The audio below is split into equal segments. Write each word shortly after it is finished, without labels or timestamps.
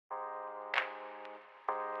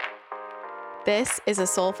This is a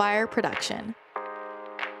Soulfire production.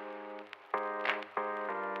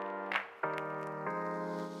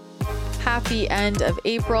 Happy end of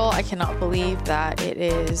April. I cannot believe that it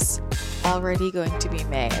is already going to be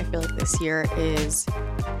May. I feel like this year is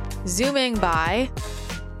zooming by.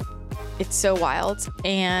 It's so wild.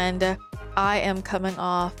 And I am coming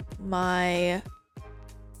off my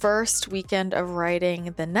first weekend of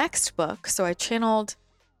writing the next book. So I channeled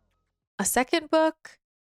a second book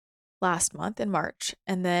last month in March.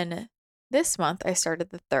 And then this month I started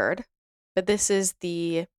the third. But this is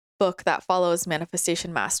the book that follows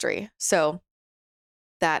Manifestation Mastery. So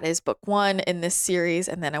that is book one in this series.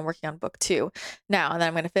 And then I'm working on book two now. And then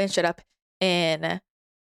I'm going to finish it up in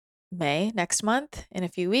May next month, in a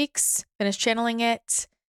few weeks, finish channeling it.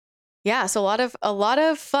 Yeah, so a lot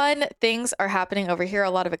of fun things are happening over here. A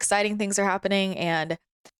lot of exciting things are happening. And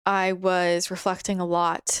I was reflecting a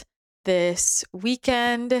lot this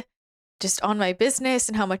weekend just on my business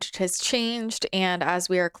and how much it has changed. And as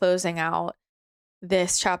we are closing out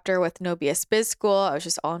this chapter with No BS Biz School, I was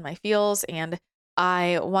just all in my feels. And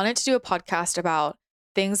I wanted to do a podcast about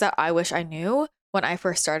things that I wish I knew when I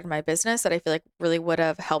first started my business that I feel like really would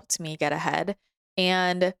have helped me get ahead.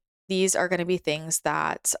 And these are going to be things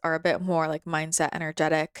that are a bit more like mindset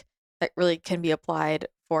energetic that really can be applied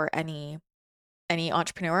for any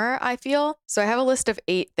entrepreneur, I feel. So I have a list of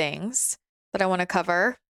 8 things that I want to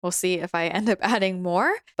cover. We'll see if I end up adding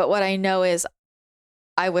more. But what I know is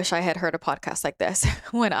I wish I had heard a podcast like this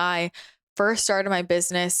when I first started my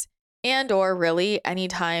business, and or really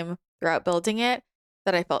anytime throughout building it,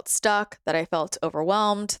 that I felt stuck, that I felt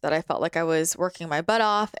overwhelmed, that I felt like I was working my butt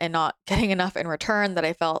off and not getting enough in return, that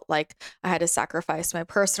I felt like I had to sacrifice my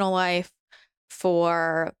personal life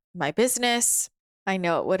for my business. I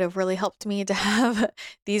know it would have really helped me to have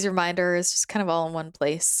these reminders just kind of all in one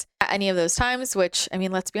place at any of those times, which, I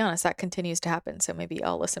mean, let's be honest, that continues to happen. So maybe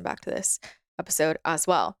I'll listen back to this episode as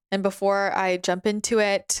well. And before I jump into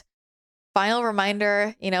it, final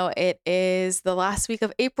reminder, it is the last week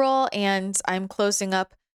of April and I'm closing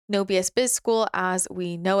up No BS Biz School as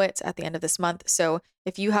we know it at the end of this month. So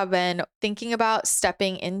if you have been thinking about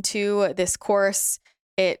stepping into this course,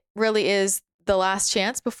 it really is the last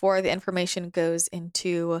chance before the information goes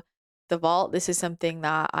into the vault. This is something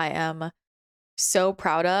that I am so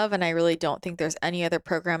proud of. And I really don't think there's any other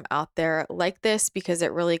program out there like this because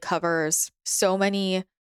it really covers so many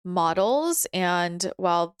models. And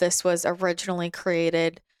while this was originally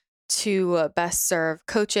created to best serve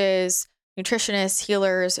coaches, nutritionists,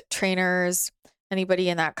 healers, trainers, anybody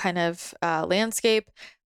in that kind of landscape,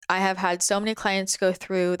 I have had so many clients go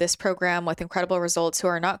through this program with incredible results who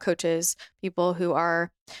are not coaches, people who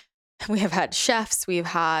are, we have had chefs, we've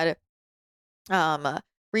had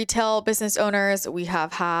retail business owners, we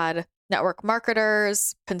have had network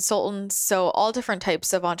marketers, consultants, so all different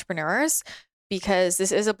types of entrepreneurs, because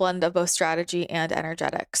this is a blend of both strategy and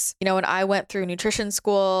energetics. When I went through nutrition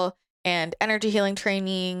school and energy healing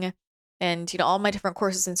training and, all my different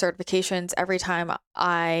courses and certifications, every time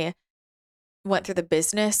I went through the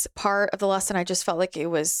business part of the lesson, I just felt like it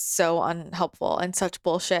was so unhelpful and such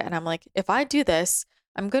bullshit. And I'm like, if I do this,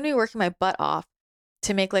 I'm going to be working my butt off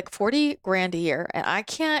to make like 40 grand a year. And I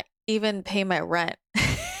can't even pay my rent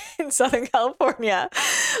in Southern California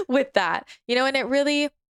with that, and it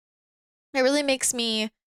really makes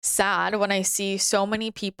me sad when I see so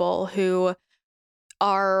many people who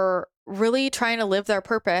are really trying to live their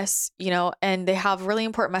purpose, and they have really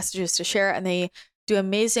important messages to share and they do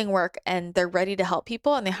amazing work and they're ready to help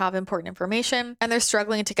people and they have important information and they're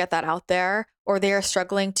struggling to get that out there, or they are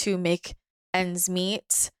struggling to make ends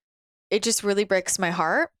meet. It just really breaks my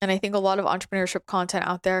heart. And I think a lot of entrepreneurship content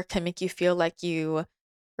out there can make you feel like you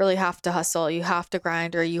really have to hustle, you have to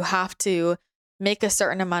grind, or you have to make a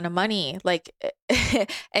certain amount of money.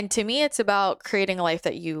 And to me, it's about creating a life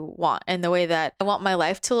that you want. And the way that I want my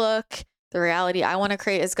life to look, the reality I want to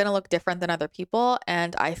create is going to look different than other people.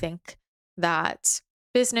 And I think that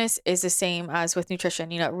business is the same as with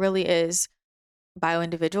nutrition. It really is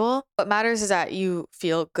bio-individual. What matters is that you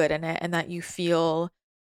feel good in it and that you feel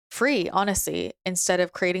free, honestly, instead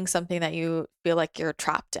of creating something that you feel like you're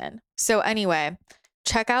trapped in. So anyway,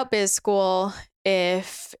 check out Biz School.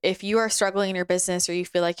 If you are struggling in your business or you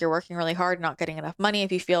feel like you're working really hard, not getting enough money,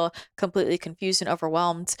 if you feel completely confused and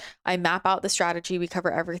overwhelmed, I map out the strategy. We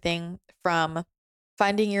cover everything from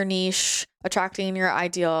finding your niche, attracting your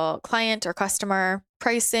ideal client or customer,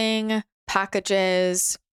 pricing,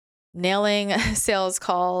 packages, nailing sales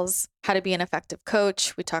calls, how to be an effective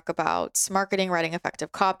coach. We talk about marketing, writing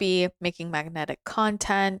effective copy, making magnetic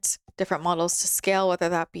content, different models to scale, whether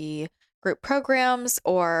that be group programs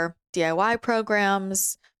or DIY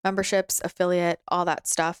programs, memberships, affiliate, all that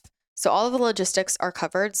stuff. So all of the logistics are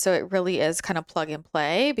covered. So it really is kind of plug and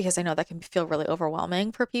play, because I know that can feel really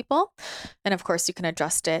overwhelming for people. And of course, you can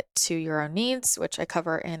adjust it to your own needs, which I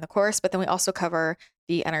cover in the course. But then we also cover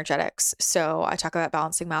the energetics. So I talk about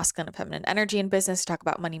balancing masculine and feminine energy in business, talk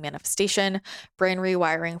about money manifestation, brain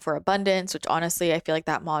rewiring for abundance, which honestly, I feel like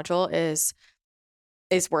that module is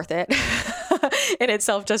worth it in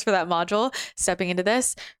itself, just for that module. Stepping into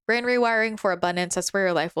this brain rewiring for abundance, that's where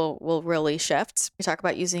your life will really shift. We talk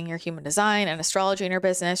about using your human design and astrology in your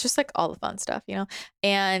business, just like all the fun stuff,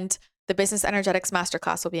 and the business energetics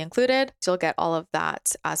masterclass will be included. So you'll get all of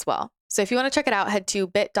that as well. So if you want to check it out, head to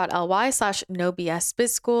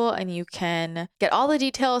bit.ly/nobsbizschool and you can get all the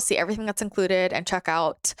details, see everything that's included, and check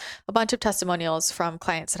out a bunch of testimonials from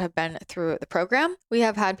clients that have been through the program. We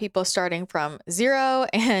have had people starting from zero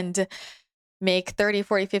and make 30,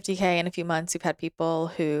 40, 50K in a few months. We've had people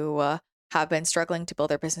who have been struggling to build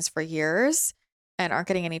their business for years and aren't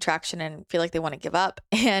getting any traction and feel like they want to give up,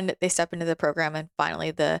 and they step into the program and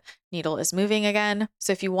finally the needle is moving again.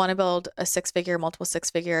 So if you want to build a 6-figure, multiple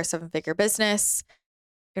 6-figure, 7-figure business,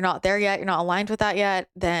 you're not there yet, you're not aligned with that yet,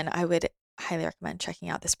 then I would highly recommend checking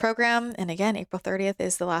out this program. And again, April 30th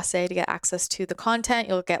is the last day to get access to the content.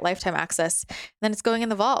 You'll get lifetime access. And then it's going in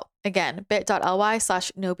the vault. Again,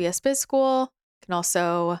 bit.ly/nobsbizschool. You can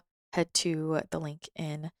also head to the link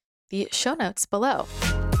in the show notes below.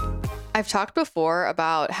 I've talked before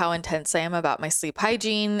about how intense I am about my sleep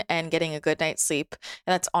hygiene and getting a good night's sleep.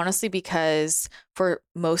 And that's honestly because for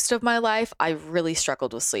most of my life, I really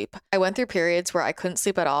struggled with sleep. I went through periods where I couldn't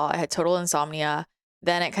sleep at all. I had total insomnia.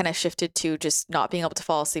 Then it kind of shifted to just not being able to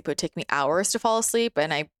fall asleep. It would take me hours to fall asleep,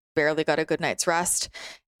 and I barely got a good night's rest.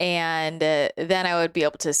 And then I would be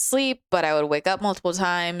able to sleep, but I would wake up multiple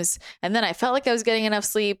times. And then I felt like I was getting enough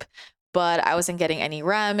sleep, but I wasn't getting any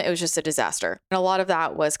REM. It was just a disaster. And a lot of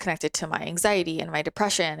that was connected to my anxiety and my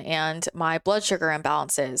depression and my blood sugar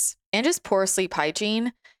imbalances and just poor sleep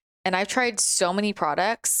hygiene. And I've tried so many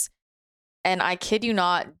products, and I kid you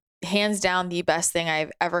not, hands down, the best thing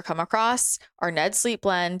I've ever come across are Ned Sleep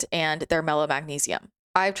Blend and their Mellow Magnesium.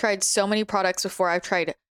 I've tried so many products before. I've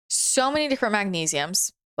tried so many different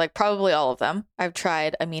magnesiums, like probably all of them. I've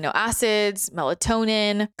tried amino acids,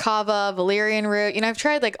 melatonin, kava, valerian root. I've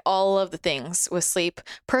tried like all of the things with sleep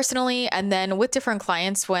personally, and then with different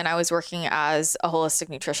clients when I was working as a holistic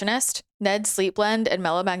nutritionist. Ned Sleep Blend and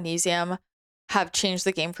Mellow Magnesium have changed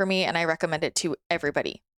the game for me, and I recommend it to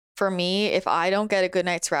everybody. For me, if I don't get a good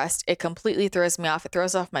night's rest, it completely throws me off. It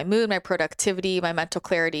throws off my mood, my productivity, my mental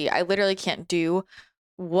clarity. I literally can't do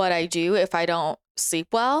what I do if I don't sleep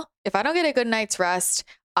well. If I don't get a good night's rest,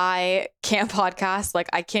 I can't podcast. Like,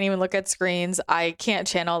 I can't even look at screens. I can't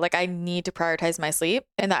channel. Like, I need to prioritize my sleep.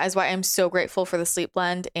 And that is why I'm so grateful for the Sleep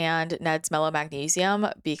Blend and Ned's Mellow Magnesium,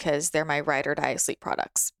 because they're my ride or die sleep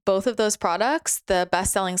products. Both of those products, the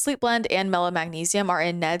best-selling Sleep Blend and Mellow Magnesium, are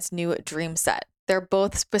in Ned's new Dream Set. They're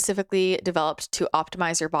both specifically developed to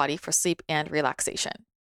optimize your body for sleep and relaxation.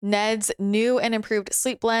 Ned's new and improved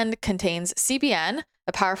Sleep Blend contains CBN,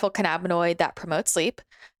 a powerful cannabinoid that promotes sleep,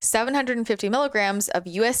 750 milligrams of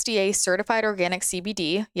USDA certified organic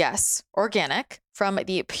CBD, yes, organic, from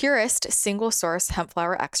the purest single source hemp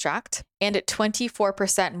flower extract, and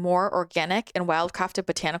 24% more organic and wildcrafted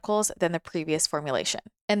botanicals than the previous formulation.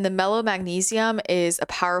 And the Mellow Magnesium is a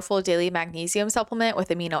powerful daily magnesium supplement with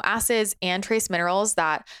amino acids and trace minerals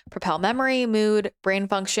that propel memory, mood, brain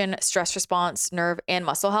function, stress response, nerve and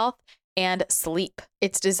muscle health, and sleep.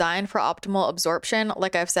 It's designed for optimal absorption.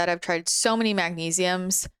 Like I've said, I've tried so many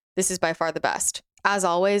magnesiums. This is by far the best. As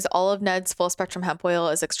always, all of Ned's full spectrum hemp oil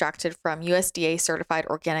is extracted from USDA certified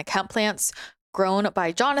organic hemp plants grown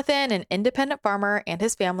by Jonathan, an independent farmer, and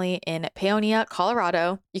his family in Paonia,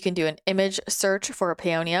 Colorado. You can do an image search for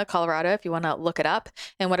Paonia, Colorado if you want to look it up.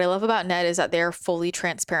 And what I love about Ned is that they're fully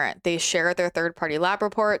transparent. They share their third-party lab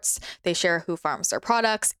reports, they share who farms their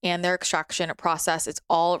products, and their extraction process. It's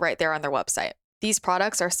all right there on their website. These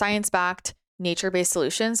products are science-backed, nature-based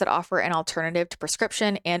solutions that offer an alternative to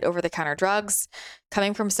prescription and over-the-counter drugs.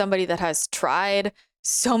 Coming from somebody that has tried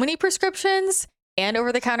so many prescriptions and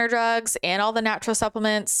over-the-counter drugs and all the natural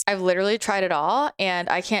supplements, I've literally tried it all, and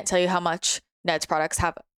I can't tell you how much Ned's products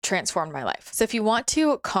have transformed my life. So if you want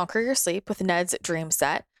to conquer your sleep with Ned's Dream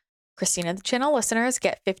Set, Christina the Channel listeners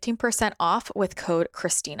get 15% off with code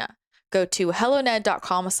Christina. Go to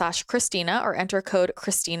helloned.com/Christina or enter code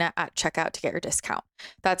Christina at checkout to get your discount.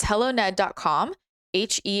 That's helloned.com,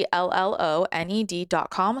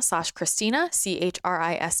 HELLONED.com/Christina,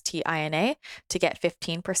 CHRISTINA, to get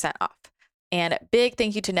 15% off. And big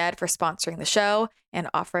thank you to Ned for sponsoring the show and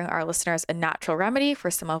offering our listeners a natural remedy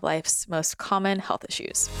for some of life's most common health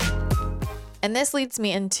issues. And this leads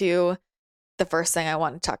me into the first thing I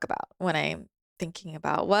want to talk about when I'm thinking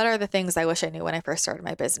about what are the things I wish I knew when I first started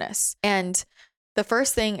my business. And the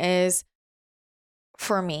first thing is,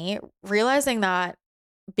 for me, realizing that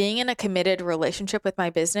being in a committed relationship with my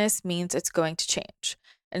business means it's going to change.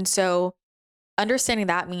 And so understanding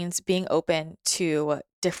that means being open to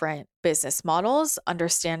different business models,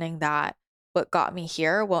 understanding that what got me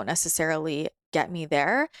here won't necessarily get me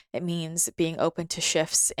there. It means being open to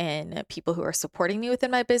shifts in people who are supporting me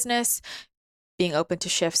within my business, being open to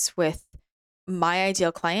shifts with my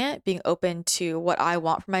ideal client, being open to what I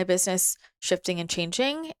want for my business shifting and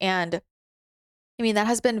changing. And I mean, that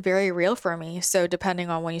has been very real for me. So depending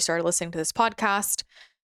on when you started listening to this podcast,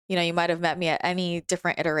 you might have met me at any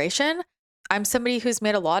different iteration. I'm somebody who's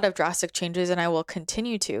made a lot of drastic changes and I will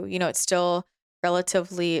continue to. It's still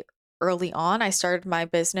relatively early on. I started my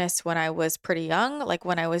business when I was pretty young, like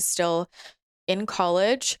when I was still in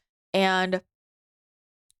college. And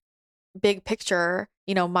big picture,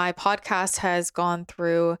 my podcast has gone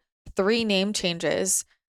through 3 name changes.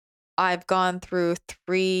 I've gone through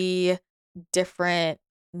 3 different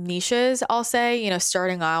niches, I'll say,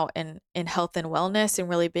 starting out in health and wellness and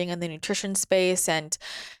really being in the nutrition space and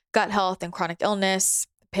gut health and chronic illness,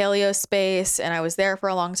 paleo space. And I was there for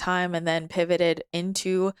a long time and then pivoted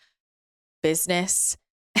into business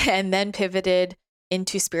and then pivoted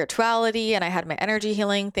into spirituality. And I had my energy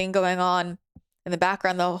healing thing going on in the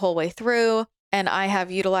background the whole way through. And I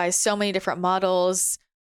have utilized so many different models,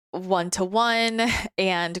 one-to-one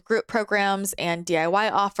and group programs and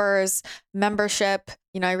DIY offers, membership.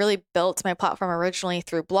 I really built my platform originally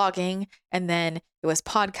through blogging, and then it was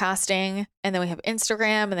podcasting, and then we have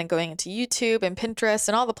Instagram, and then going into YouTube and Pinterest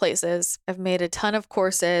and all the places. I've made a ton of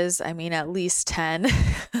courses. I mean, at least 10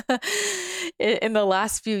 in the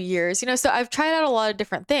last few years, so I've tried out a lot of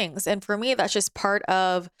different things. And for me, that's just part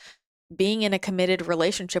of being in a committed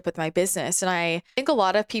relationship with my business. And I think a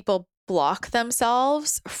lot of people block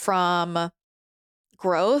themselves from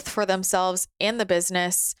growth for themselves and the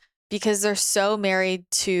business because they're so married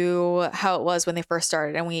to how it was when they first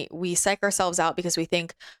started. And we psych ourselves out because we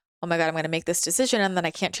think, oh my God, I'm going to make this decision and then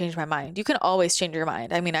I can't change my mind. You can always change your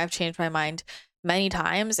mind. I mean, I've changed my mind many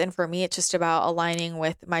times. And for me, it's just about aligning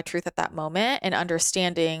with my truth at that moment and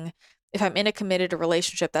understanding if I'm in a committed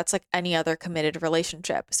relationship, that's like any other committed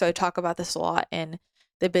relationship. So I talk about this a lot in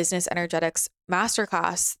the Business Energetics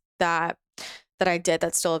Masterclass that I did,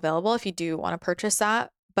 that's still available if you do want to purchase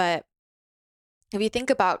that. But if you think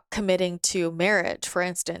about committing to marriage, for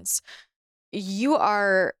instance, you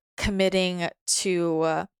are committing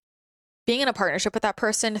to being in a partnership with that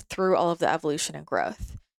person through all of the evolution and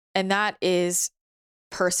growth. And that is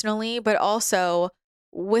personally, but also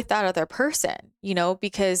with that other person,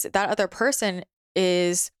 because that other person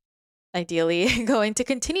is ideally going to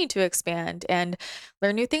continue to expand and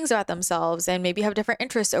learn new things about themselves and maybe have different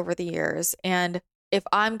interests over the years. And if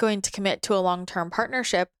I'm going to commit to a long-term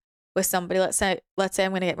partnership with somebody, let's say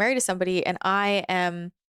I'm going to get married to somebody and I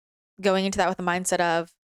am going into that with the mindset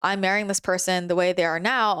of I'm marrying this person the way they are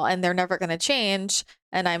now and they're never going to change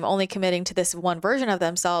and I'm only committing to this one version of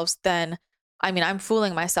themselves, then I'm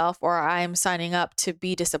fooling myself or I'm signing up to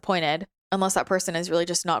be disappointed unless that person is really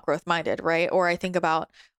just not growth minded, right? Or I think about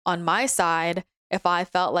on my side, if I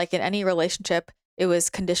felt like in any relationship, it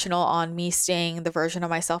was conditional on me staying the version of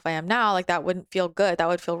myself I am now, like that wouldn't feel good. That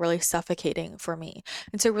would feel really suffocating for me.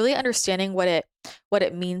 And so really understanding what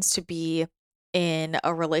it means to be in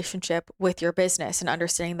a relationship with your business and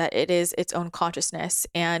understanding that it is its own consciousness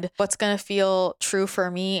and what's going to feel true for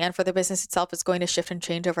me and for the business itself is going to shift and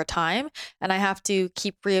change over time. And I have to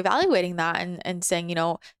keep reevaluating that and saying,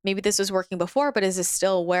 maybe this was working before, but is this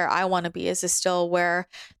still where I want to be? Is this still where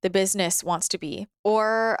the business wants to be?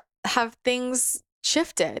 Or have things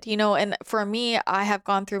shifted, and for me, I have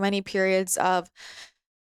gone through many periods of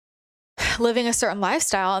living a certain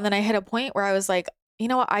lifestyle. And then I hit a point where I was like,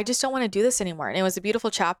 I just don't want to do this anymore. And it was a beautiful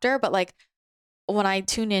chapter, but like when I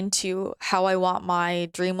tune into how I want my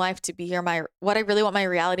dream life to be or what I really want my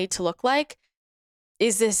reality to look like,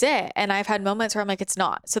 is this it? And I've had moments where I'm like, it's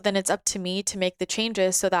not. So then it's up to me to make the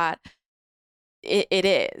changes so that it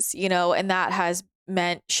is, and that has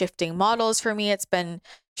meant shifting models for me. It's been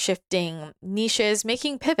shifting niches,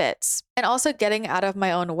 making pivots, and also getting out of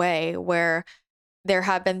my own way where there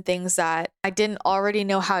have been things that I didn't already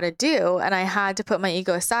know how to do. And I had to put my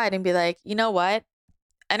ego aside and be like, you know what?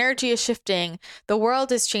 Energy is shifting. The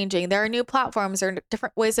world is changing. There are new platforms. There are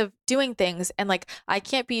different ways of doing things. And like, I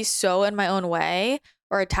can't be so in my own way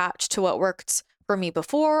or attached to what worked for me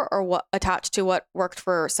before or what attached to what worked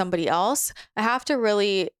for somebody else. I have to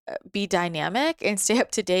really be dynamic and stay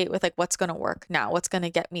up to date with like what's going to work now, what's going to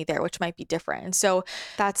get me there, which might be different. And so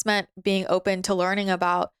that's meant being open to learning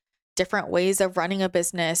about different ways of running a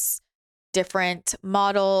business, different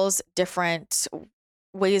models, different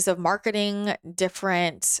ways of marketing,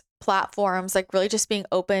 different platforms, like really just being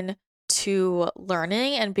open to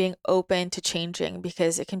learning and being open to changing,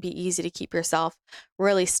 because it can be easy to keep yourself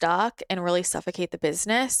really stuck and really suffocate the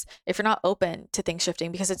business if you're not open to things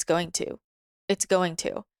shifting, because it's going to. It's going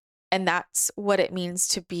to. And that's what it means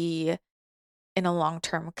to be in a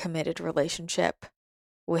long-term committed relationship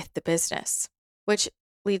with the business, which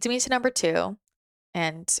leads me to number 2.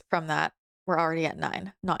 And from that, we're already at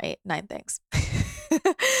 9, not 8, 9 things.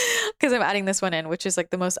 Because I'm adding this one in, which is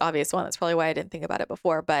like the most obvious one. That's probably why I didn't think about it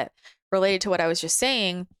before. But related to what I was just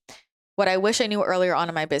saying, what I wish I knew earlier on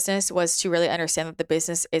in my business was to really understand that the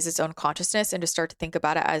business is its own consciousness and to start to think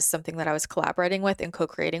about it as something that I was collaborating with and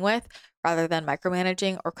co-creating with rather than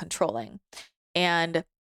micromanaging or controlling. And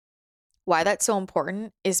why that's so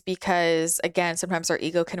important is because, again, sometimes our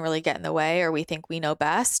ego can really get in the way, or we think we know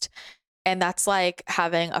best. And that's like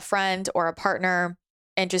having a friend or a partner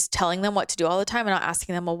and just telling them what to do all the time and not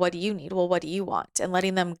asking them, well, what do you need? Well, what do you want? And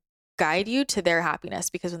letting them guide you to their happiness,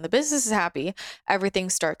 because when the business is happy, everything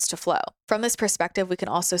starts to flow. From this perspective, we can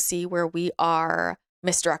also see where we are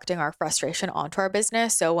misdirecting our frustration onto our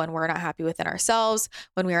business. So when we're not happy within ourselves,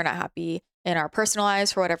 when we are not happy in our personal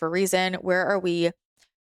lives for whatever reason, where are we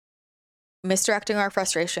misdirecting our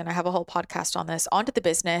frustration? I have a whole podcast on this, onto the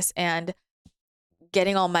business and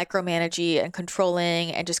getting all micromanagey and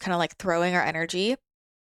controlling and just kind of like throwing our energy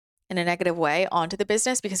in a negative way onto the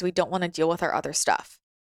business because we don't want to deal with our other stuff.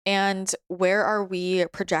 And where are we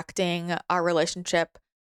projecting our relationship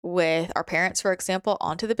with our parents, for example,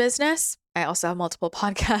 onto the business? I also have multiple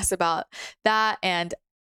podcasts about that. And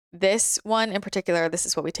this one in particular, this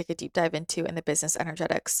is what we take a deep dive into in the Business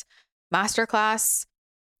Energetics Masterclass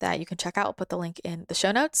that you can check out. I'll put the link in the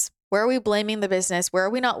show notes. Where are we blaming the business? Where are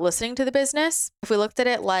we not listening to the business? If we looked at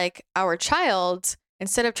it like our child,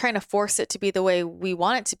 instead of trying to force it to be the way we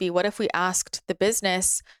want it to be, what if we asked the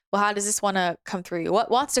business, well, how does this want to come through you? What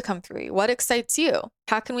wants to come through you? What excites you?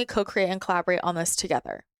 How can we co-create and collaborate on this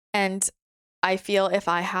together? And I feel if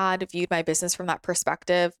I had viewed my business from that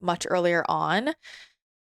perspective much earlier on,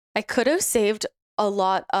 I could have saved a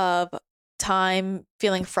lot of time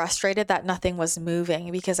feeling frustrated that nothing was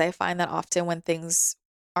moving, because I find that often when things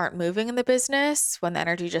aren't moving in the business, when the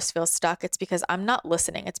energy just feels stuck, it's because I'm not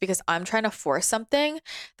listening. It's because I'm trying to force something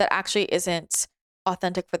that actually isn't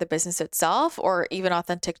authentic for the business itself or even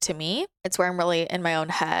authentic to me. It's where I'm really in my own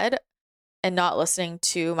head and not listening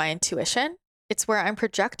to my intuition. It's where I'm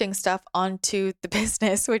projecting stuff onto the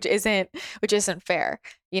business, which isn't fair,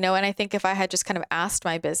 And I think if I had just kind of asked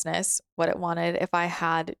my business what it wanted, if I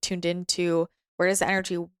had tuned into where does the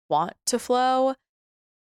energy want to flow,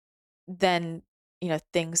 then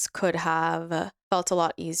things could have felt a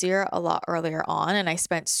lot easier a lot earlier on. And I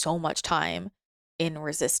spent so much time in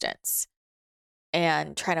resistance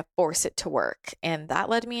and trying to force it to work. And that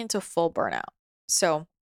led me into full burnout. So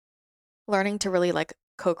learning to really like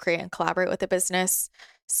co-create and collaborate with the business,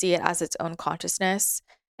 see it as its own consciousness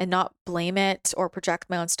and not blame it or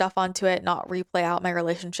project my own stuff onto it, not replay out my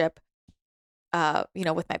relationship,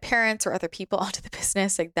 with my parents or other people onto the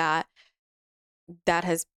business like that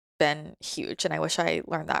has been huge. And I wish I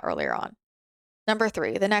learned that earlier on. Number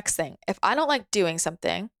 3, the next thing, if I don't like doing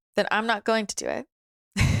something, then I'm not going to do it.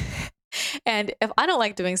 And if I don't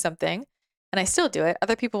like doing something and I still do it,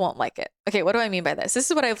 other people won't like it. Okay, what do I mean by this? This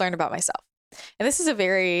is what I've learned about myself. And this is a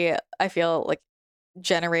very, I feel like,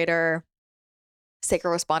 generator,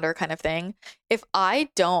 sacral responder kind of thing. If I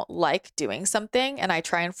don't like doing something and I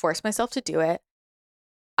try and force myself to do it,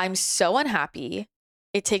 I'm so unhappy.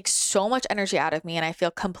 It takes so much energy out of me and I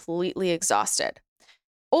feel completely exhausted.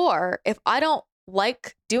 Or if I don't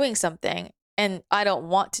like doing something and I don't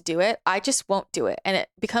want to do it, I just won't do it. And it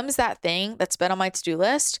becomes that thing that's been on my to-do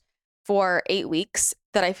list for 8 weeks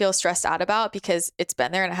that I feel stressed out about because it's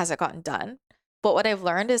been there and it hasn't gotten done. But what I've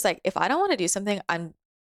learned is like, if I don't want to do something, I'm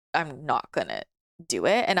not going to do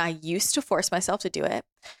it. And I used to force myself to do it.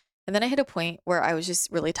 And then I hit a point where I was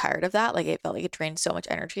just really tired of that. Like it felt like it drained so much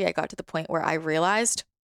energy. I got to the point where I realized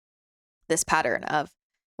this pattern of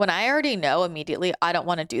when I already know immediately I don't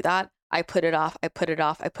want to do that, I put it off, I put it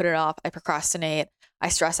off, I put it off, I procrastinate, I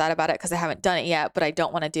stress out about it because I haven't done it yet, but I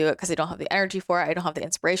don't want to do it because I don't have the energy for it. I don't have the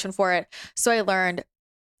inspiration for it. So I learned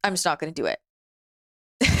I'm just not going to do it.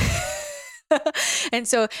 And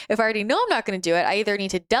so if I already know I'm not going to do it, I either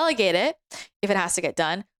need to delegate it if it has to get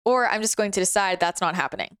done, or I'm just going to decide that's not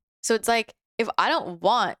happening. So it's like, if I don't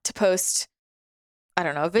want to post, I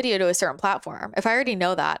don't know, a video to a certain platform, if I already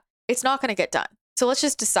know that, it's not going to get done. So let's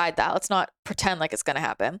just decide that. Let's not pretend like it's going to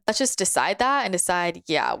happen. Let's just decide that and decide,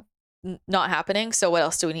 yeah, not happening. So what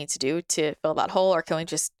else do we need to do to fill that hole? Or can we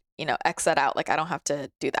just, X that out? Like, I don't have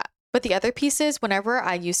to do that. But the other piece is, whenever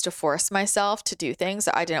I used to force myself to do things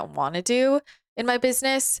that I didn't want to do in my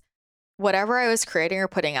business, whatever I was creating or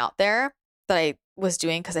putting out there that I was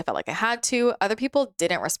doing because I felt like I had to, other people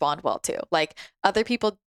didn't respond well to. Like, other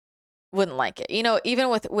people wouldn't like it. Even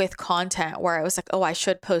with content where I was like, oh, I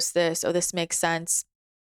should post this. Oh, this makes sense.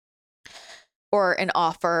 Or an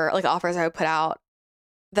offer, like offers I would put out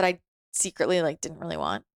that I secretly like didn't really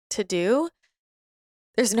want to do.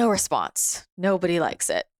 There's no response. Nobody likes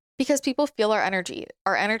it because people feel our energy.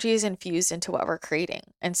 Our energy is infused into what we're creating.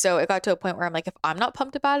 And so it got to a point where I'm like, if I'm not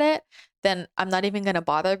pumped about it, then I'm not even going to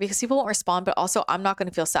bother because people won't respond, but also I'm not going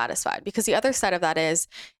to feel satisfied, because the other side of that is,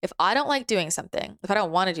 if I don't like doing something, if I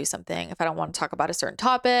don't want to do something, if I don't want to talk about a certain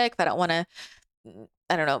topic, if I don't want to,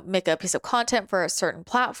 I don't know, make a piece of content for a certain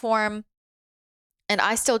platform, and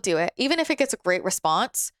I still do it, even if it gets a great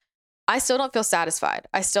response, I still don't feel satisfied.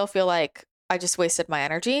 I still feel like I just wasted my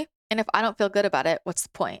energy. And if I don't feel good about it, what's the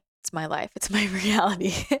point? It's my life. It's my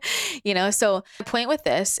reality. So the point with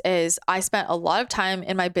this is, I spent a lot of time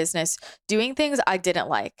in my business doing things I didn't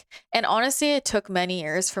like. And honestly, it took many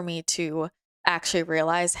years for me to actually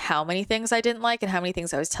realize how many things I didn't like and how many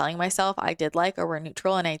things I was telling myself I did like or were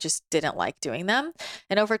neutral, and I just didn't like doing them.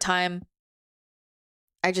 And over time,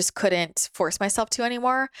 I just couldn't force myself to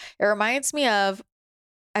anymore. It reminds me of,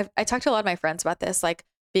 I talked to a lot of my friends about this, like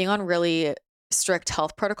being on really strict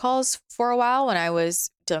health protocols for a while when I was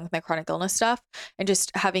dealing with my chronic illness stuff, and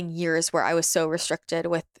just having years where I was so restricted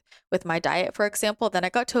with my diet, for example. Then I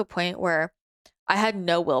got to a point where I had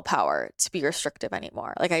no willpower to be restrictive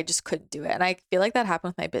anymore. Like, I just couldn't do it. And I feel like that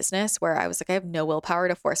happened with my business, where I was like, I have no willpower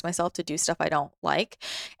to force myself to do stuff I don't like.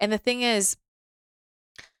 And the thing is,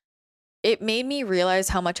 it made me realize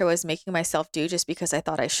how much I was making myself do just because I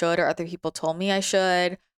thought I should, or other people told me I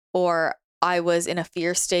should, or I was in a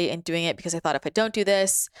fear state and doing it because I thought, if I don't do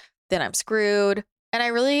this, then I'm screwed. And I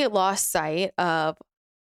really lost sight of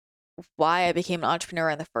why I became an entrepreneur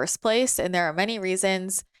in the first place. And there are many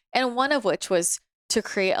reasons, and one of which was to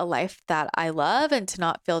create a life that I love and to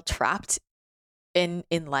not feel trapped in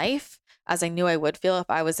life, as I knew I would feel if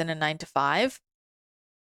I was in a 9 to 5.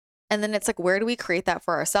 And then it's like, where do we create that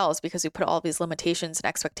for ourselves? Because we put all these limitations and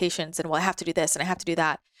expectations, and, well, I have to do this and I have to do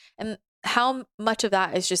that. And how much of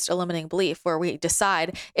that is just a limiting belief, where we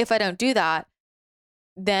decide, if I don't do that,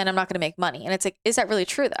 then I'm not going to make money. And it's like, is that really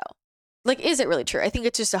true though? Like, is it really true? I think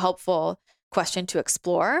it's just a helpful question to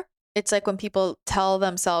explore. It's like when people tell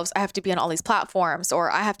themselves, I have to be on all these platforms,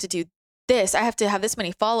 or I have to do this, I have to have this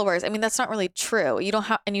many followers. I mean, that's not really true. You don't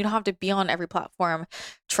have to be on every platform.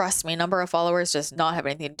 Trust me, number of followers does not have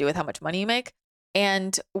anything to do with how much money you make.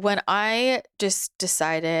 And when I just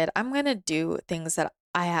decided I'm going to do things that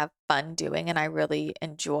I have fun doing and I really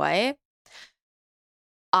enjoy,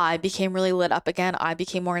 I became really lit up again. I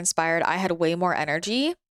became more inspired. I had way more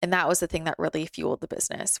energy. And that was the thing that really fueled the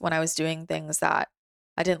business. When I was doing things that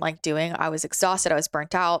I didn't like doing, I was exhausted. I was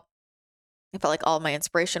burnt out. I felt like all my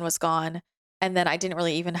inspiration was gone. And then I didn't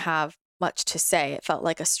really even have much to say. It felt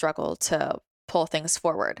like a struggle to pull things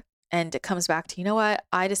forward. And it comes back to, you know what?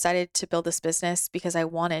 I decided to build this business because I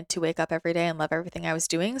wanted to wake up every day and love everything I was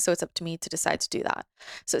doing. So it's up to me to decide to do that.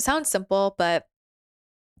 So it sounds simple, but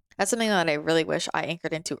that's something that I really wish I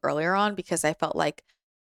anchored into earlier on, because I felt like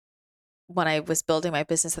when I was building my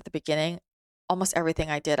business at the beginning, almost everything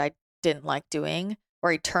I did, I didn't like doing,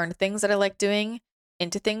 or I turned things that I liked doing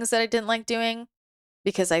into things that I didn't like doing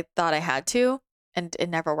because I thought I had to, and it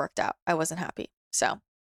never worked out. I wasn't happy. So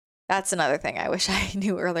that's another thing I wish I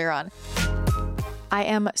knew earlier on. I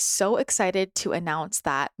am so excited to announce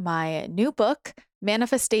that my new book,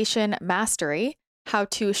 Manifestation Mastery: How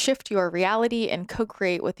to Shift Your Reality and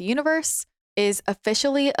Co-Create with the Universe, is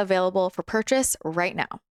officially available for purchase right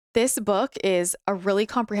now. This book is a really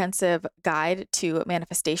comprehensive guide to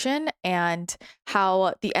manifestation and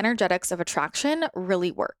how the energetics of attraction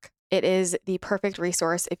really work. It is the perfect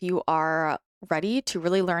resource if you are ready to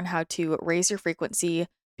really learn how to raise your frequency,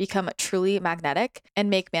 become truly magnetic, and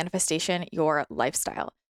make manifestation your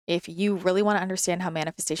lifestyle. If you really want to understand how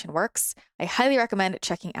manifestation works, I highly recommend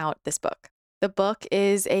checking out this book. The book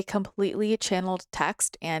is a completely channeled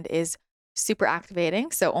text and is super activating,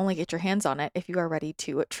 so only get your hands on it if you are ready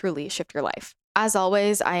to truly shift your life. As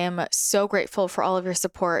always, I am so grateful for all of your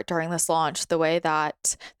support during this launch. The way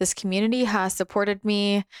that this community has supported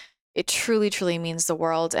me, it truly, truly means the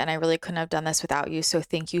world, and I really couldn't have done this without you. So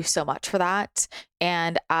thank you so much for that.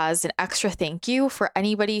 And as an extra thank you for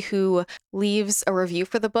anybody who leaves a review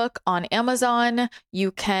for the book on Amazon,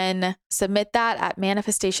 you can submit that at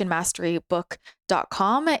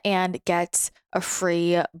manifestationmasterybook.com and get a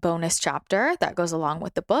free bonus chapter that goes along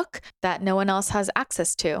with the book that no one else has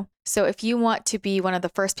access to. So if you want to be one of the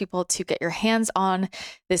first people to get your hands on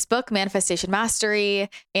this book, Manifestation Mastery,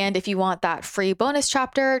 and if you want that free bonus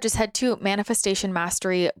chapter, just head to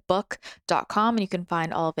manifestationmasterybook.com and you can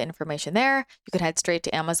find all of the information there. You can head straight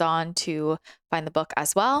to Amazon to find the book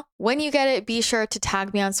as well. When you get it, be sure to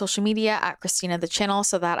tag me on social media at Christina the Channel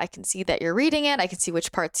so that I can see that you're reading it. I can see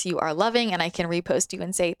which parts you are loving and I can repost you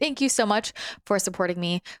and say, thank you so much for supporting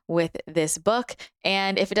me with this book.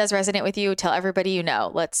 And if it does resonate with you, tell everybody you know.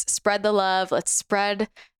 Let's spread the love. Let's spread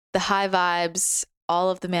the high vibes, all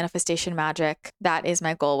of the manifestation magic. That is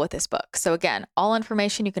my goal with this book. So again, all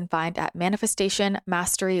information you can find at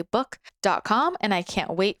manifestationmasterybook.com. And I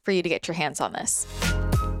can't wait for you to get your hands on this.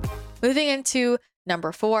 Moving into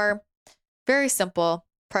number 4, very simple.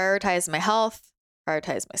 Prioritize my health,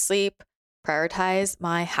 prioritize my sleep, prioritize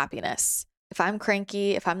my happiness. If I'm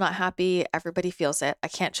cranky, if I'm not happy, everybody feels it. I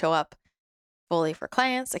can't show up fully for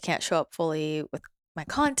clients. I can't show up fully with my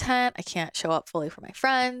content. I can't show up fully for my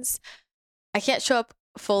friends. I can't show up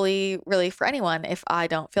fully really for anyone if I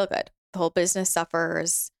don't feel good. The whole business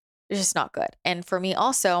suffers. It's just not good. And for me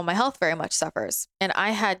also, my health very much suffers. And I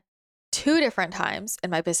had 2 different times in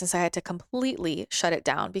my business, I had to completely shut it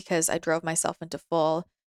down because I drove myself into full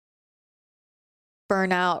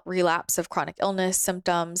burnout, relapse of chronic illness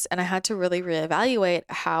symptoms. And I had to really reevaluate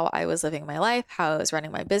how I was living my life, how I was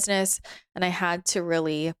running my business. And I had to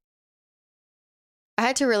really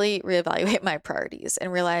reevaluate my priorities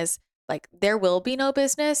and realize like there will be no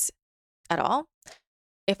business at all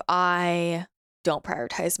if I don't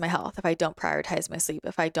prioritize my health, if I don't prioritize my sleep,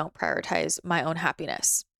 if I don't prioritize my own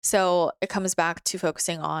happiness. So it comes back to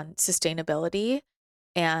focusing on sustainability.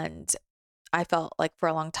 And I felt like for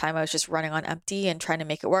a long time, I was just running on empty and trying to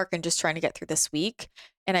make it work and just trying to get through this week.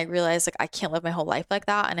 And I realized like I can't live my whole life like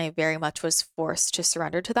that. And I very much was forced to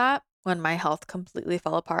surrender to that when my health completely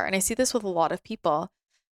fell apart. And I see this with a lot of people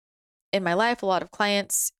in my life, a lot of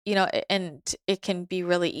clients, and it can be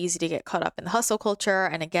really easy to get caught up in the hustle culture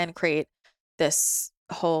and again, create this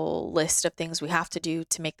whole list of things we have to do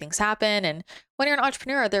to make things happen. And when you're an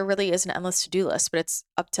entrepreneur, there really is an endless to-do list, but it's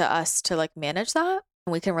up to us to like manage that.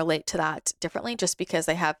 And we can relate to that differently. Just because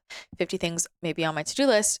I have 50 things maybe on my to-do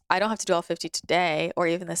list, I don't have to do all 50 today or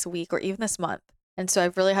even this week or even this month. And so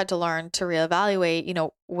I've really had to learn to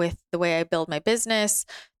reevaluate, with the way I build my business,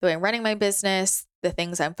 the way I'm running my business, the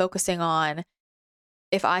things I'm focusing on.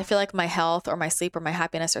 If I feel like my health or my sleep or my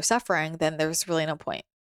happiness are suffering, then there's really no point.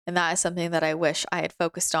 And that is something that I wish I had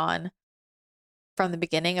focused on from the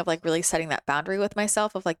beginning of like really setting that boundary with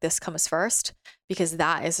myself of like this comes first, because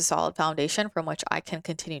that is a solid foundation from which I can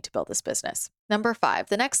continue to build this business. Number 5,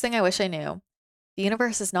 the next thing I wish I knew, the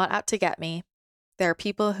universe is not out to get me. There are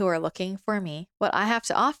people who are looking for me. What I have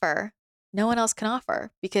to offer, no one else can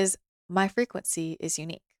offer because my frequency is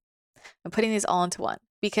unique. I'm putting these all into one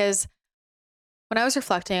because when I was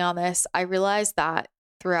reflecting on this, I realized that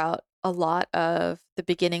throughout a lot of the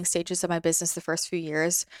beginning stages of my business, the first few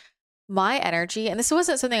years, my energy, and this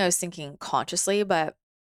wasn't something I was thinking consciously, but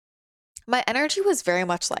my energy was very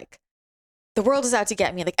much like, the world is out to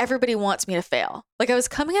get me. Like everybody wants me to fail. Like I was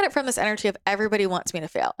coming at it from this energy of everybody wants me to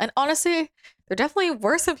fail. And honestly, there definitely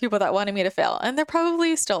were some people that wanted me to fail, and there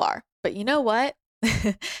probably still are. But you know what?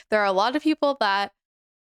 There are a lot of people that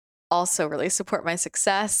also really support my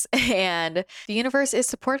success, and the universe is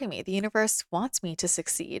supporting me. The universe wants me to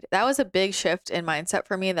succeed. That was a big shift in mindset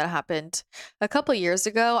for me that happened a couple years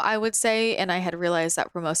ago, I would say. And I had realized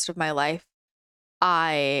that for most of my life,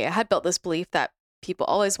 I had built this belief that people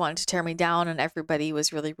always wanted to tear me down and everybody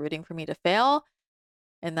was really rooting for me to fail.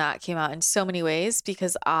 And that came out in so many ways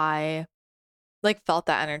because I like felt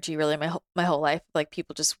that energy really my whole life, like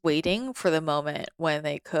people just waiting for the moment when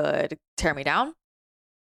they could tear me down.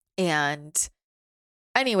 And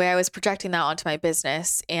anyway, I was projecting that onto my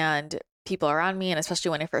business and people around me. And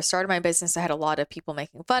especially when I first started my business, I had a lot of people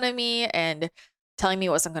making fun of me and telling me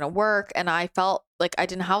it wasn't going to work. And I felt like I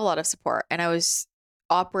didn't have a lot of support. And I was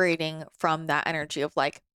operating from that energy of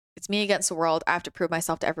like, it's me against the world. I have to prove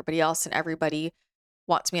myself to everybody else and everybody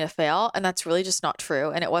wants me to fail. And that's really just not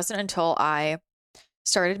true. And it wasn't until I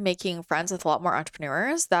started making friends with a lot more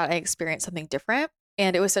entrepreneurs that I experienced something different.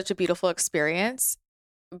 And it was such a beautiful experience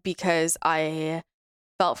because I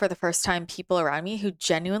felt for the first time people around me who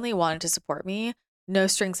genuinely wanted to support me, no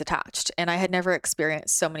strings attached. And I had never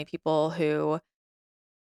experienced so many people who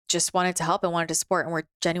just wanted to help and wanted to support and were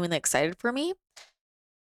genuinely excited for me.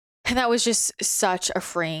 And that was just such a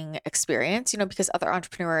freeing experience, because other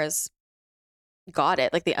entrepreneurs got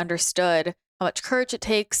it. Like they understood how much courage it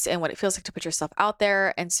takes and what it feels like to put yourself out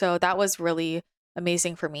there. And so that was really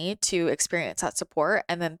amazing for me to experience that support.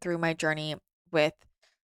 And then through my journey with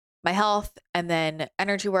my health and then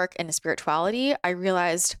energy work and spirituality, I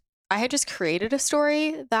realized I had just created a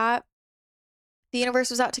story that the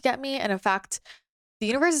universe was out to get me. And in fact, the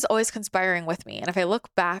universe is always conspiring with me. And if I look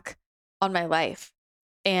back on my life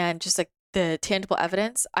and just like the tangible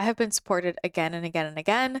evidence, I have been supported again and again and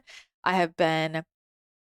again. I have been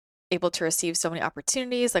able to receive so many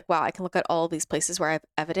opportunities. Like, wow, I can look at all of these places where I have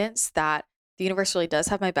evidence that the universe really does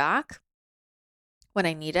have my back when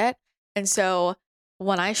I need it. And so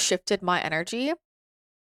when I shifted my energy,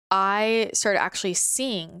 I started actually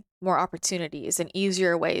seeing more opportunities and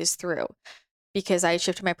easier ways through because I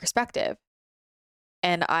shifted my perspective.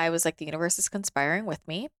 And I was like, the universe is conspiring with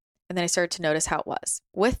me. And then I started to notice how it was.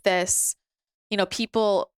 With this,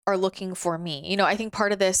 people are looking for me. I think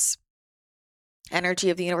part of this energy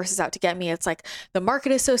of the universe is out to get me. It's like the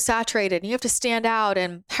market is so saturated and you have to stand out.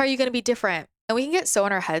 And how are you going to be different? And we can get so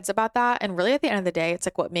in our heads about that. And really at the end of the day, it's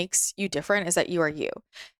like what makes you different is that you are you.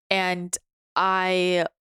 And I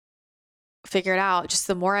figured out just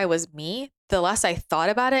the more I was me, the less I thought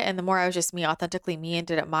about it. And the more I was just me, authentically me, and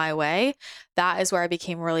did it my way, that is where I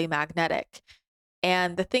became really magnetic.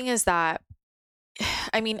 And the thing is that,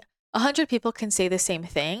 100 people can say the same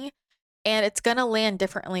thing and it's going to land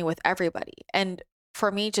differently with everybody. And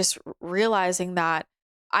for me, just realizing that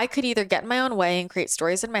I could either get in my own way and create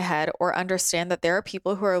stories in my head or understand that there are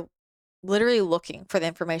people who are literally looking for the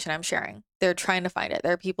information I'm sharing. They're trying to find it.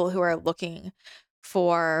 There are people who are looking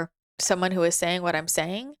for someone who is saying what I'm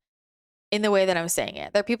saying in the way that I'm saying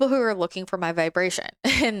it. There are people who are looking for my vibration.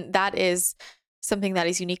 And that is something that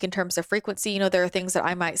is unique in terms of frequency. There are things that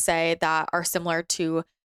I might say that are similar to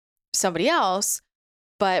somebody else,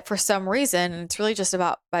 but for some reason, it's really just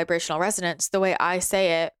about vibrational resonance. The way I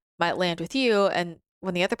say it might land with you. And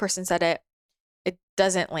when the other person said it, it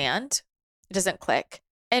doesn't land. It doesn't click.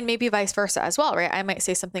 And maybe vice versa as well, right? I might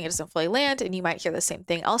say something, it doesn't fully land, and you might hear the same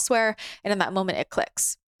thing elsewhere. And in that moment, it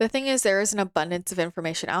clicks. The thing is, there is an abundance of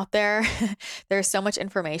information out there. There's so much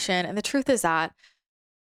information. And the truth is that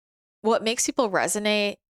what makes people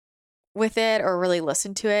resonate with it or really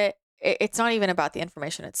listen to it, it's not even about the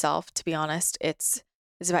information itself, to be honest. It's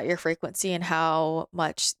about your frequency and how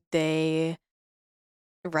much they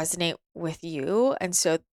resonate with you. And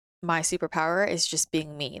so my superpower is just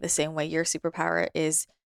being me, the same way your superpower is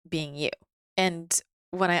being you. And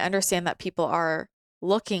when I understand that people are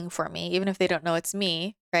looking for me, even if they don't know it's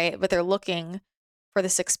me, right? But they're looking for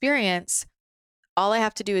this experience, all I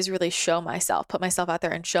have to do is really show myself, put myself out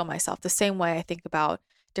there and show myself, the same way I think about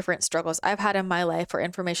different struggles I've had in my life or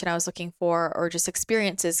information I was looking for or just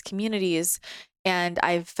experiences, communities. And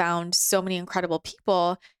I've found so many incredible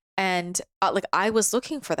people and like I was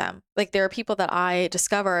looking for them. Like there are people that I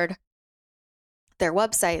discovered their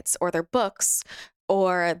websites or their books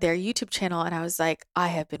or their YouTube channel. And I was like, I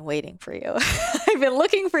have been waiting for you. I've been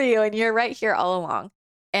looking for you and you're right here all along.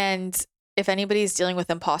 And if anybody's dealing with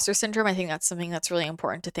imposter syndrome, I think that's something that's really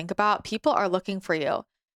important to think about. People are looking for you.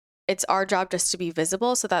 It's our job just to be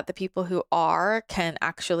visible so that the people who are can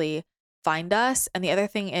actually find us. And the other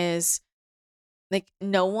thing is, like,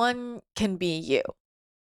 no one can be you.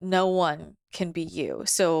 No one can be you.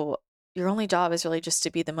 So your only job is really just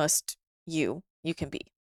to be the most you can be.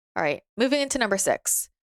 All right, moving into number 6.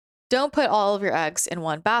 Don't put all of your eggs in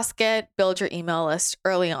one basket. Build your email list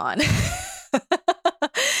early on.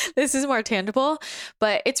 This is more tangible,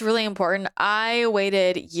 but it's really important. I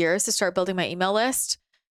waited years to start building my email list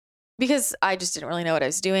because I just didn't really know what I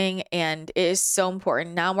was doing. And it is so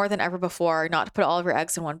important now more than ever before not to put all of your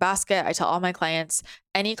eggs in one basket. I tell all my clients,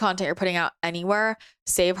 any content you're putting out anywhere,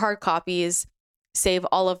 save hard copies, save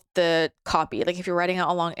all of the copy. Like if you're writing out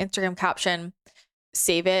a long Instagram caption,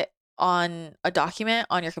 save it on a document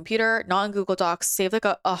on your computer, not in Google Docs, save like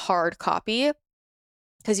a hard copy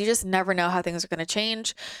because you just never know how things are going to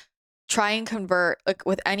change. Try and convert like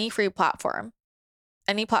with any free platform.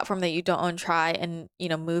 Any platform that you don't own, try and,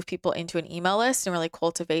 move people into an email list and really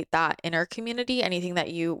cultivate that inner community. Anything that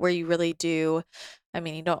where you really do,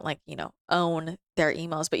 you don't own their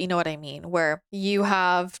emails, but you know what I mean, where you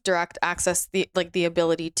have direct access, the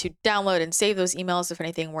ability to download and save those emails if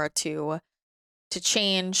anything were to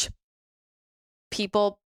change.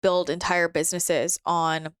 People build entire businesses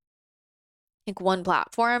on one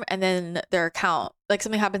platform and then their account, like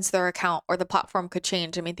something happens to their account or the platform could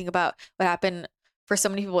change. Think about what happened for so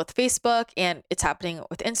many people with Facebook and it's happening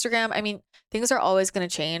with Instagram. Things are always going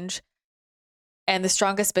to change. And the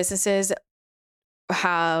strongest businesses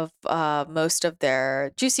have most of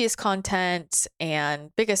their juiciest content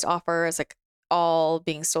and biggest offers like all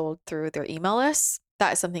being sold through their email lists.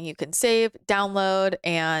 That is something you can save, download,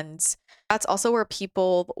 and that's also where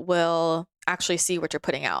people will actually see what you're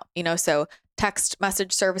putting out. So text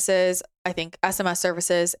message services, I think SMS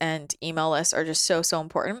services and email lists are just so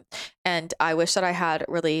important. And I wish that I had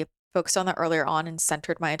really focused on that earlier on and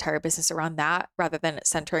centered my entire business around that rather than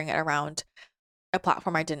centering it around a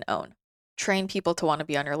platform I didn't own. Train people to want to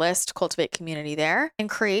be on your list, cultivate community there, and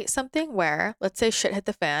create something where, let's say shit hit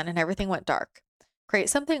the fan and everything went dark. Create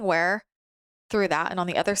something where through that and on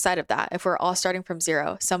the other side of that, if we're all starting from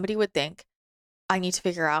zero, somebody would think, I need to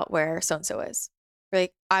figure out where so-and-so is.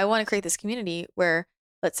 Like, I want to create this community where,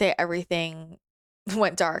 let's say everything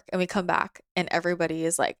went dark and we come back and everybody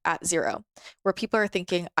is like at zero, where people are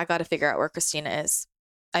thinking, I got to figure out where Christina is.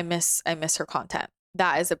 I miss her content.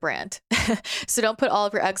 That is a brand. So don't put all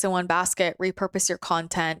of your eggs in one basket, repurpose your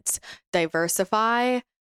content, diversify,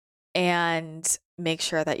 and make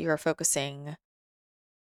sure that you are focusing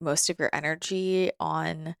most of your energy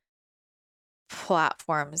on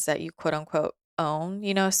platforms that you quote unquote own,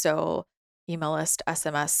 so email list,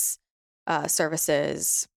 SMS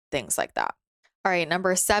services, things like that. All right,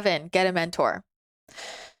 number 7, get a mentor.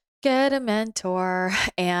 Get a mentor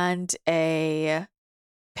and a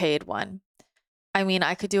paid one. I mean,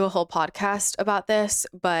 I could do a whole podcast about this,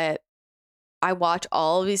 but I watch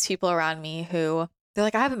all of these people around me who they're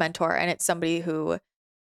like, I have a mentor, and it's somebody who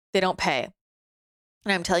they don't pay.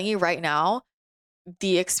 And I'm telling you right now,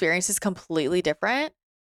 the experience is completely different.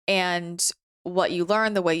 And what you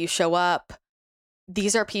learn, the way you show up,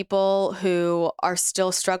 these are people who are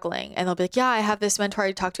still struggling. And they'll be like, yeah, I have this mentor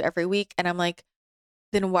I talk to every week. And I'm like,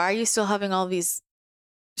 then why are you still having all these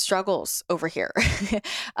struggles over here?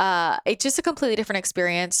 It's just a completely different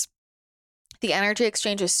experience. The energy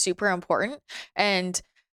exchange is super important. And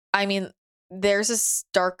I mean, there's a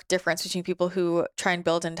stark difference between people who try and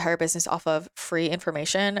build an entire business off of free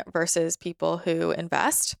information versus people who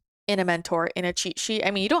invest in a mentor, in a cheat sheet.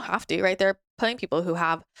 I mean, you don't have to, right? There are plenty of people who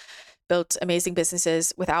have built amazing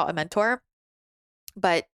businesses without a mentor.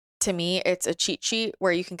 But to me, it's a cheat sheet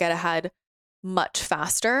where you can get ahead much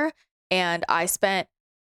faster. And I spent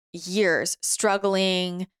years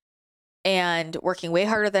struggling and working way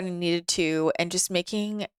harder than I needed to and just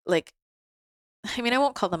making I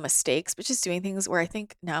won't call them mistakes, but just doing things where I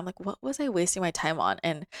think now I'm like, what was I wasting my time on?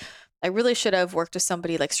 And I really should have worked with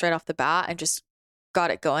somebody like straight off the bat and just got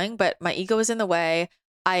it going. But my ego was in the way.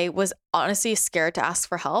 I was honestly scared to ask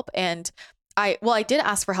for help. And I did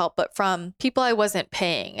ask for help, but from people I wasn't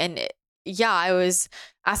paying. And I was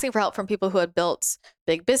asking for help from people who had built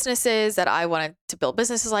big businesses that I wanted to build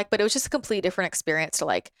businesses like, but it was just a complete different experience to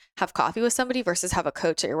like have coffee with somebody versus have a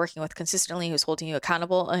coach that you're working with consistently who's holding you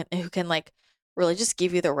accountable and who can like really just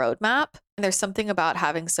give you the roadmap. And there's something about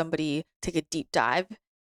having somebody take a deep dive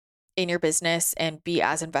in your business and be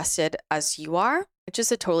as invested as you are. It's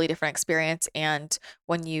just a totally different experience. And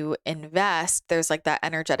when you invest, there's like that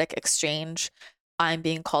energetic exchange. I'm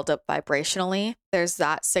being called up vibrationally. There's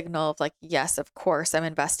that signal of like, yes, of course, I'm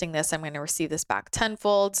investing this. I'm going to receive this back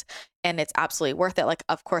tenfold and it's absolutely worth it. Like,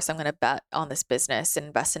 of course, I'm going to bet on this business and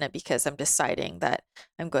invest in it because I'm deciding that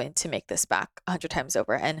I'm going to make this back 100 times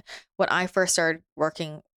over. And when I first started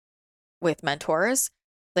working with mentors,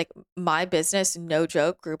 like my business, no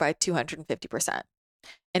joke, grew by 250%.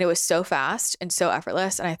 And it was so fast and so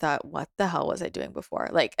effortless. And I thought, what the hell was I doing before?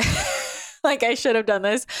 Like, like I should have done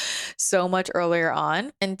this so much earlier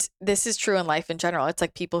on. And this is true in life in general. It's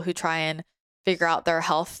like people who try and figure out their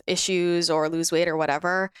health issues or lose weight or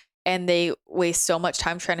whatever, and they waste so much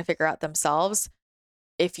time trying to figure out themselves.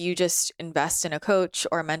 If you just invest in a coach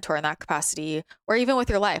or a mentor in that capacity, or even with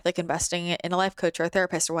your life, like investing in a life coach or a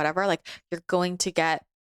therapist or whatever, like you're going to get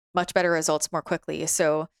much better results more quickly.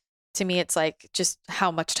 So to me, it's like, just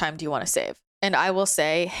how much time do you want to save? And I will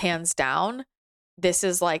say, hands down, this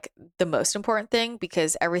is like the most important thing,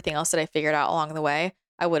 because everything else that I figured out along the way,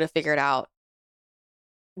 I would have figured out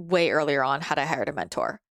way earlier on had I hired a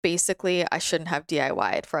mentor. Basically, I shouldn't have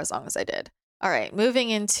DIY'd for as long as I did. All right, moving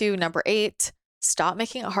into number 8, stop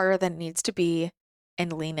making it harder than it needs to be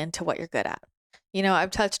and lean into what you're good at.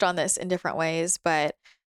 I've touched on this in different ways, but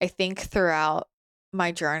I think throughout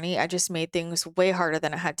my journey, I just made things way harder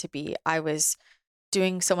than it had to be. I was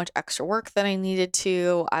doing so much extra work than I needed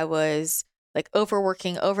to. I was like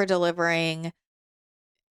overworking, over delivering,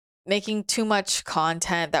 making too much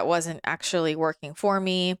content that wasn't actually working for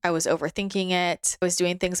me. I was overthinking it. I was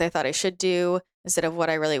doing things I thought I should do instead of what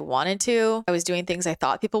I really wanted to. I was doing things I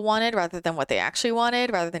thought people wanted rather than what they actually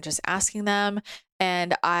wanted, rather than just asking them.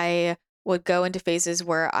 And I would go into phases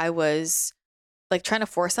where I was like trying to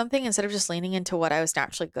force something instead of just leaning into what I was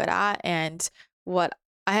naturally good at. And what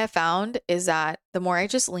I have found is that the more I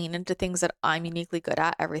just lean into things that I'm uniquely good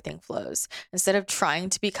at, everything flows. Instead of trying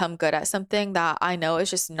to become good at something that I know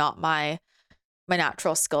is just not my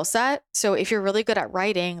natural skill set. So if you're really good at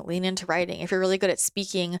writing, lean into writing. If you're really good at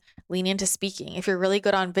speaking, lean into speaking. If you're really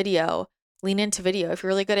good on video, lean into video. If you're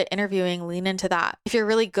really good at interviewing, lean into that. If you're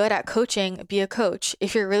really good at coaching, be a coach.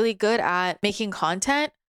 If you're really good at making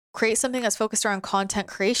content, create something that's focused around content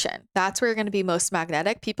creation. That's where you're going to be most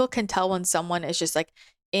magnetic. People can tell when someone is just like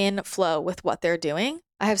in flow with what they're doing.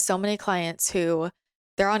 I have so many clients who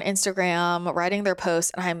they're on Instagram writing their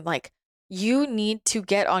posts, and I'm like, you need to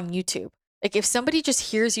get on YouTube. Like if somebody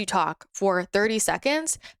just hears you talk for 30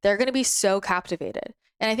 seconds, they're going to be so captivated.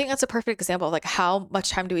 And I think that's a perfect example of like how much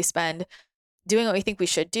time do we spend doing what we think we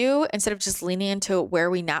should do instead of just leaning into where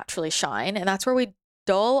we naturally shine. And that's where we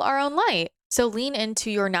dull our own light. So lean into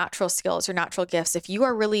your natural skills, your natural gifts. If you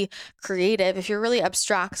are really creative, if you're really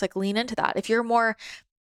abstract, like lean into that. If you're more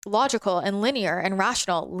logical and linear and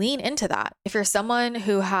rational, lean into that. If you're someone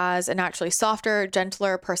who has a naturally softer,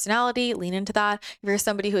 gentler personality, lean into that. If you're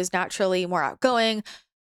somebody who is naturally more outgoing,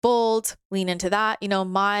 bold, lean into that. You know,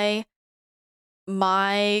 my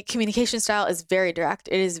communication style is very direct.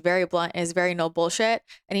 It is very blunt. It is very no bullshit.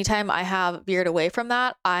 Anytime I have veered away from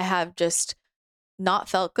that, I have just not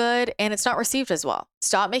felt good, and it's not received as well.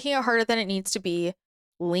 Stop making it harder than it needs to be.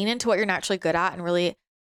 Lean into what you're naturally good at and really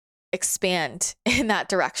expand in that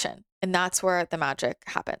direction. And that's where the magic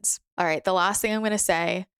happens. All right. The last thing I'm going to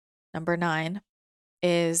say, number 9,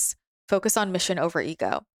 is focus on mission over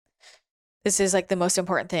ego. This is like the most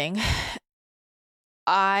important thing.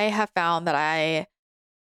 I have found that I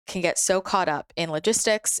can get so caught up in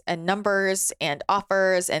logistics and numbers and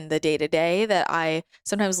offers and the day-to-day that I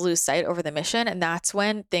sometimes lose sight over the mission. And that's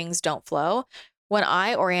when things don't flow. When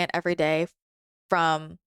I orient every day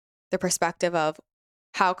from the perspective of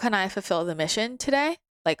how can I fulfill the mission today?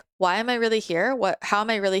 Like, why am I really here? How am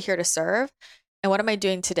I really here to serve? And what am I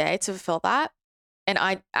doing today to fulfill that? And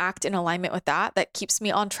I act in alignment with that. That keeps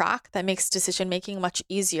me on track. That makes decision-making much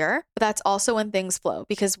easier. But that's also when things flow,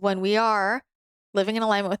 because when we are living in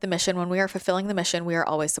alignment with the mission, when we are fulfilling the mission, we are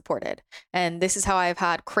always supported. And this is how I've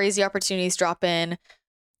had crazy opportunities drop in,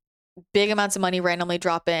 big amounts of money randomly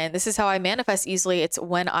drop in. This is how I manifest easily. It's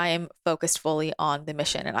when I am focused fully on the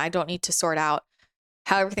mission, and I don't need to sort out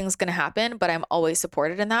how everything's going to happen, but I'm always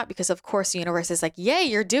supported in that because of course the universe is like, yay,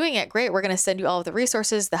 you're doing it. Great. We're going to send you all of the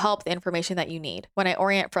resources, the help, the information that you need. When I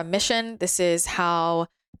orient from mission, this is how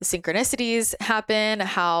the synchronicities happen,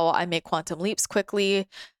 how I make quantum leaps quickly.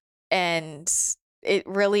 And it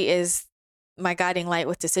really is my guiding light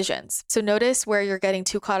with decisions. So notice where you're getting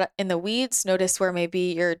too caught up in the weeds. Notice where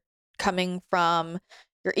maybe you're coming from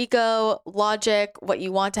your ego, logic, what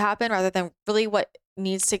you want to happen, rather than really what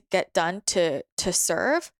needs to get done to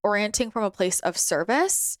serve. Orienting from a place of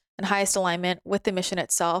service and highest alignment with the mission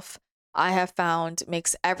itself, I have found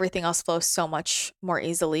makes everything else flow so much more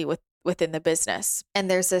easily within the business. And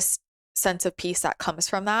there's this sense of peace that comes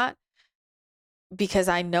from that because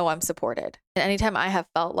I know I'm supported. And anytime I have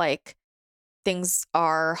felt like things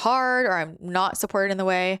are hard or I'm not supported in the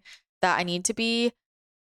way that I need to be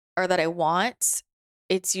or that I want,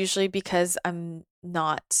 it's usually because I'm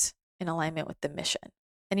not in alignment with the mission.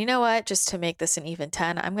 And you know what? Just to make this an even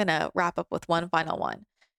 10, I'm going to wrap up with one final one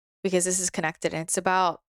because this is connected and it's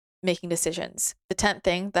about making decisions. The 10th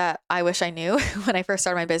thing that I wish I knew when I first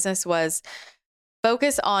started my business was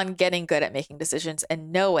focus on getting good at making decisions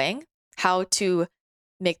and knowing how to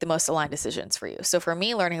make the most aligned decisions for you. So for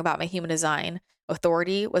me, learning about my human design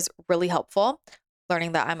authority was really helpful.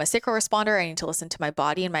 Learning that I'm a sacral responder, I need to listen to my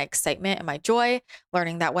body and my excitement and my joy.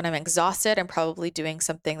 Learning that when I'm exhausted, I'm probably doing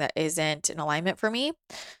something that isn't in alignment for me.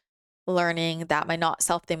 Learning that my not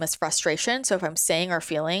self theme is frustration. So if I'm saying or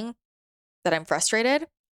feeling that I'm frustrated,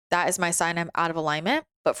 that is my sign I'm out of alignment.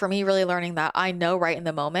 But for me, really learning that I know right in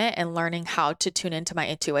the moment and learning how to tune into my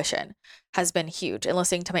intuition has been huge, and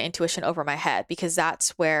listening to my intuition over my head, because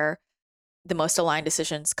that's where the most aligned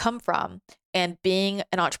decisions come from. And being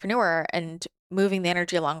an entrepreneur and moving the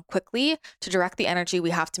energy along quickly, to direct the energy,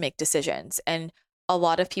 we have to make decisions. And a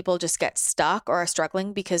lot of people just get stuck or are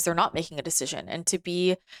struggling because they're not making a decision. And to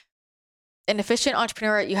be an efficient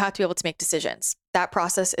entrepreneur, you have to be able to make decisions. That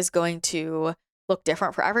process is going to look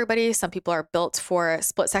different for everybody. Some people are built for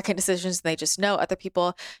split-second decisions and they just know. Other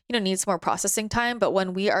people, need some more processing time. But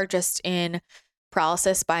when we are just in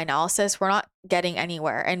paralysis by analysis, we're not getting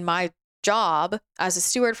anywhere. And my job as a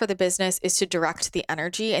steward for the business is to direct the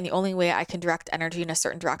energy. And the only way I can direct energy in a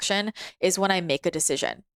certain direction is when I make a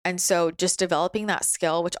decision. And so just developing that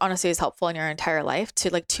skill, which honestly is helpful in your entire life,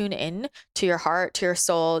 to like tune in to your heart, to your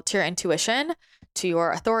soul, to your intuition, to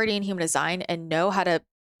your authority in human design, and know how to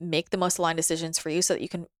make the most aligned decisions for you so that you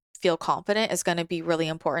can feel confident, is going to be really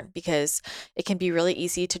important, because it can be really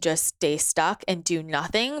easy to just stay stuck and do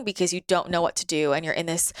nothing because you don't know what to do. And you're in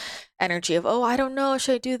this energy of, oh, I don't know,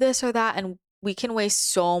 should I do this or that? And we can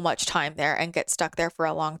waste so much time there and get stuck there for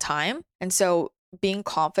a long time. And so being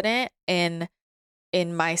confident in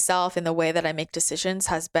myself, in the way that I make decisions,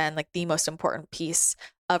 has been like the most important piece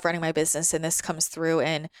of running my business. And this comes through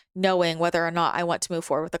in knowing whether or not I want to move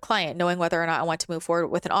forward with a client, knowing whether or not I want to move forward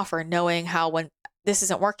with an offer, knowing how, when this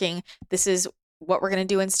isn't working, this is what we're going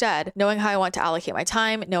to do instead, knowing how I want to allocate my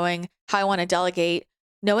time, knowing how I want to delegate,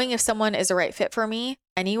 knowing if someone is a right fit for me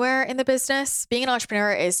anywhere in the business. Being an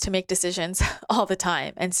entrepreneur is to make decisions all the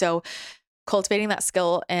time. And so cultivating that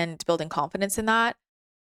skill and building confidence in that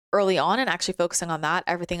early on, and actually focusing on that,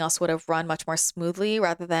 everything else would have run much more smoothly,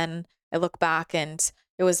 rather than I look back and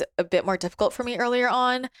it was a bit more difficult for me earlier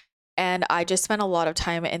on. And I just spent a lot of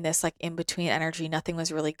time in this like in between energy. Nothing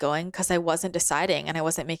was really going because I wasn't deciding and I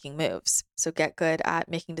wasn't making moves. So get good at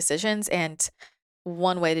making decisions. And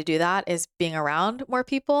one way to do that is being around more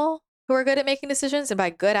people who are good at making decisions. And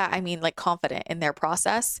by good at, I mean like confident in their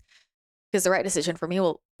process, because the right decision for me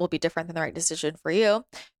will be different than the right decision for you.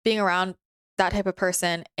 Being around that type of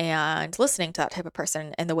person and listening to that type of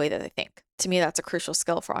person and the way that they think. To me, that's a crucial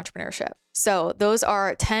skill for entrepreneurship. So those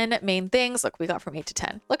are 10 main things. Look, we got from 8 to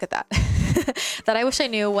 10. Look at that. That I wish I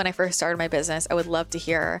knew when I first started my business. I would love to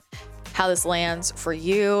hear how this lands for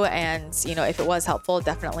you. And, if it was helpful,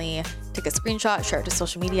 definitely take a screenshot, share it to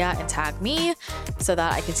social media, and tag me so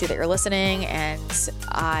that I can see that you're listening. And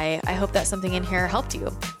I hope that something in here helped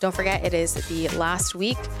you. Don't forget, it is the last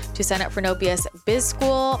week to sign up for No BS Biz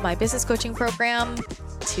School, my business coaching program,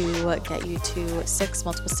 to get you to 6,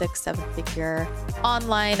 multiple 6, 7-figure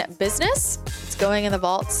online business. It's going in the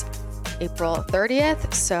vaults April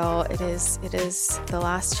 30th. So it is the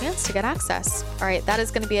last chance to get access. All right, that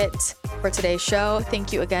is going to be it for today's show.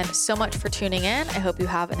 Thank you again so much for tuning in. I hope you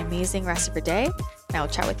have an amazing rest of your day, and I will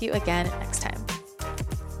chat with you again next time.